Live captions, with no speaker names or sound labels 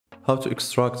how to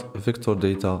extract vector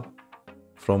data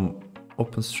from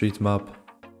OpenStreetMap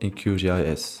in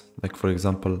QGIS. Like for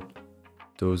example,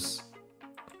 those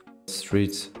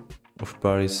streets of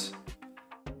Paris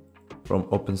from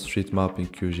OpenStreetMap in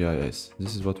QGIS.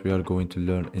 This is what we are going to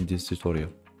learn in this tutorial.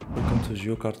 Welcome to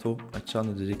GeoCarto, a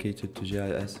channel dedicated to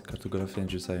GIS, cartography and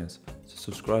geoscience. So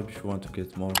subscribe if you want to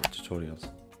get more tutorials.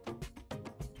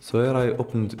 So here I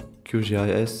opened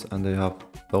QGIS and I have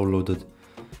downloaded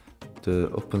the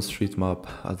OpenStreetMap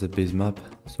as a base map.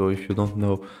 So if you don't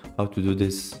know how to do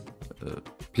this,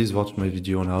 please watch my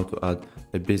video on how to add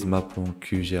a base map on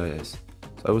QGIS.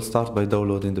 So I will start by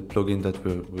downloading the plugin that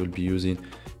we will be using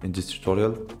in this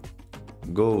tutorial.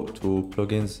 Go to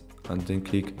plugins and then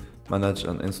click manage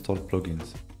and install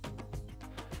plugins.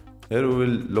 Here we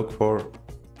will look for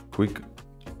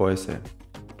QGIS.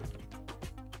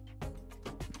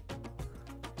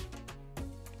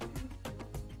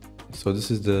 So this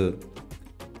is the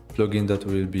plugin that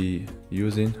we'll be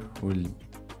using. We'll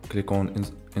click on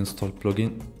install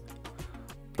plugin.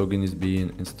 Plugin is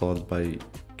being installed by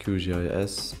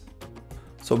QGIS.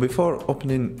 So before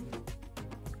opening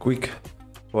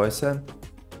QGIS,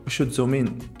 we should zoom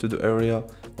in to the area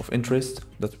of interest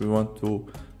that we want to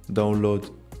download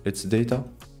its data.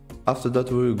 After that,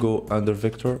 we will go under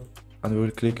vector and we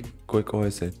will click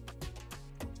QGIS.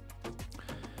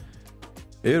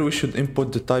 Here we should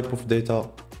input the type of data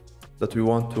that we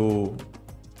want to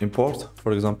import,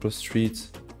 for example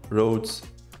streets, roads,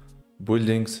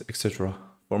 buildings, etc.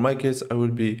 For my case, I will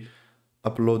be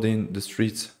uploading the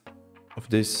streets of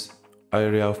this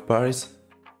area of Paris.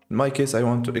 In my case, I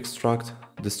want to extract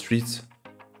the streets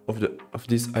of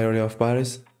this area of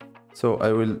Paris. So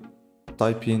I will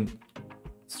type in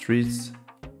streets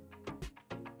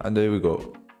and there we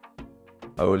go.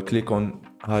 I will click on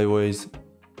highways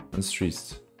and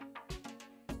streets.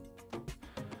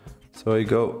 So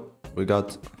we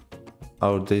got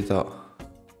our data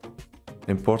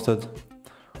imported.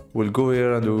 We'll go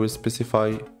here and we will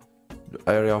specify the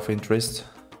area of interest.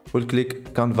 We'll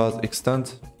click canvas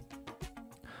extend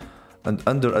and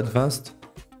under advanced,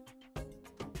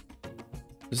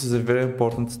 this is a very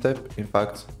important step. In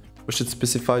fact, we should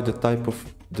specify the type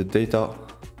of the data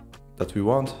that we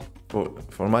want.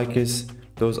 For my case,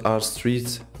 those are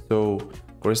streets, so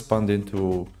corresponding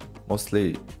to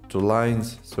mostly to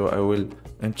lines. So I will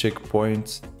uncheck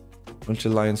points,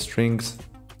 multi-line strings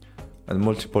and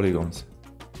multi-polygons.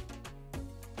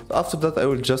 So after that, I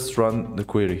will just run the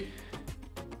query.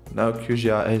 Now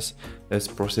QGIS is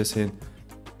processing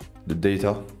the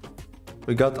data.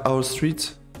 We got our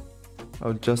streets.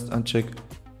 I'll just uncheck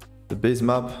the base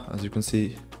map, as you can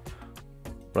see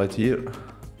right here.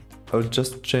 I will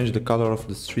just change the color of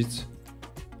the streets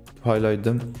to highlight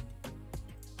them.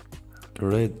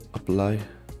 Red, apply,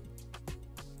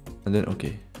 and then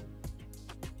OK.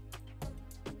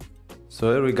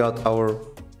 So here we got our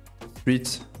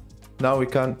streets. Now we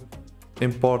can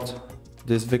import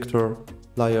this vector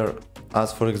layer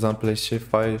as, for example, a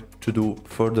shapefile to do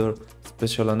further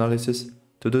spatial analysis.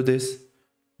 To do this,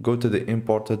 go to the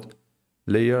imported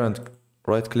layer and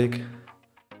right click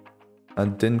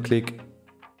and then click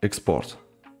export.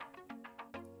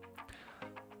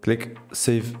 Click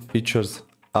save features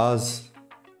as,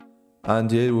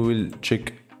 and here we will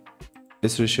check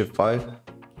S3 shapefile.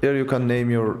 Here you can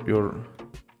name your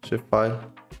shapefile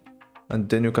and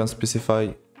then you can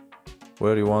specify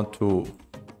where you want to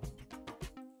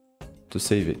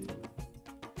save it.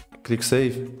 Click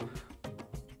save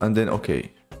and then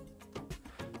OK.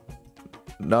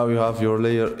 Now you have your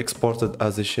layer exported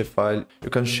as a shapefile. You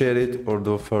can share it or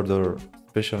do further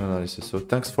spatial analysis. So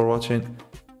thanks for watching.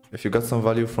 If you got some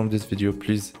value from this video,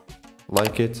 please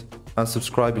like it and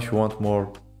subscribe if you want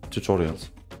more tutorials.